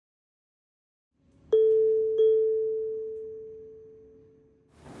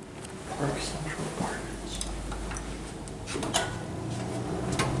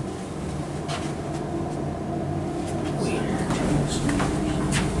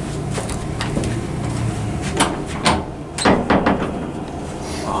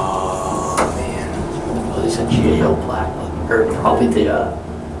Probably the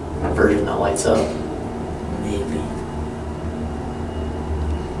version that lights up. Maybe.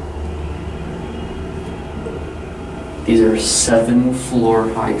 These are 7-floor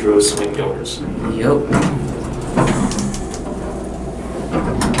hydro swing doors. Yep.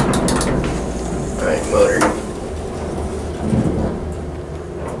 Alright, motor.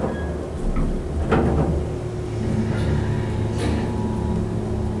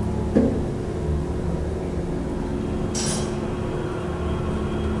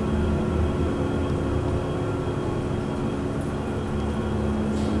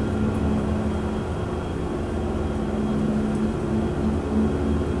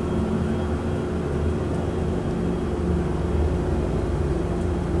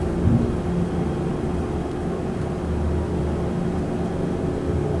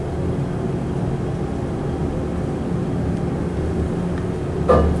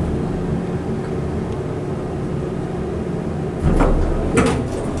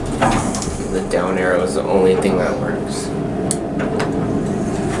 The down arrow is the only thing that works.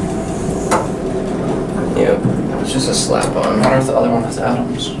 Yep, it's just a slap on. I wonder if the other one has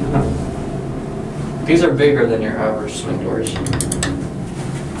Adams. These are bigger than your average swing doors.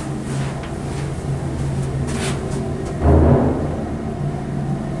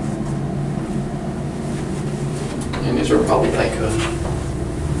 And these are probably EPCO.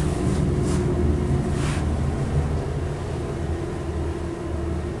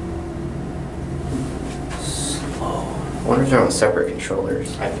 I wonder if they're on separate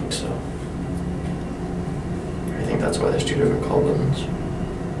controllers. I think so. I think that's why there's two different call buttons.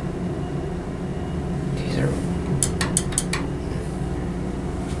 These are...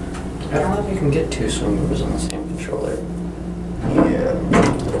 I don't know if you can get two swing doors on the same controller. Yeah.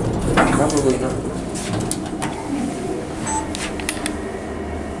 Probably not.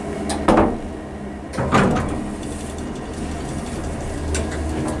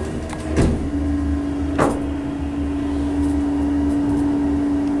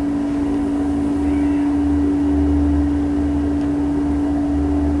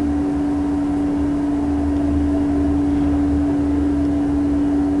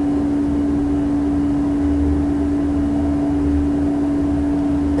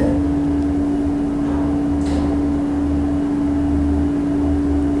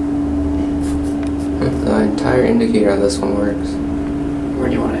 The entire indicator on this one works. Where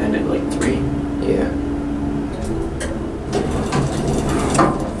do you want to end it? Like 3? Yeah.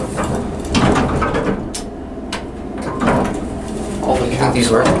 All the You think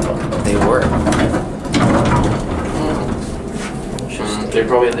these work? They work. They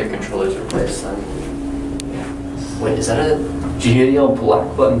probably had their controllers replaced then. Wait, is that a GAL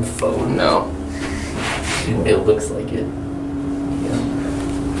black button phone? No. It looks like it.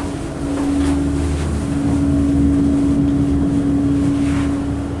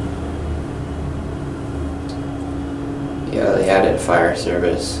 Yeah, they added fire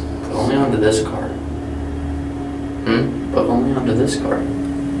service. But only onto this car. Hmm? But only onto this car.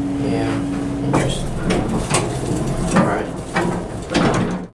 Yeah. Interesting. Alright.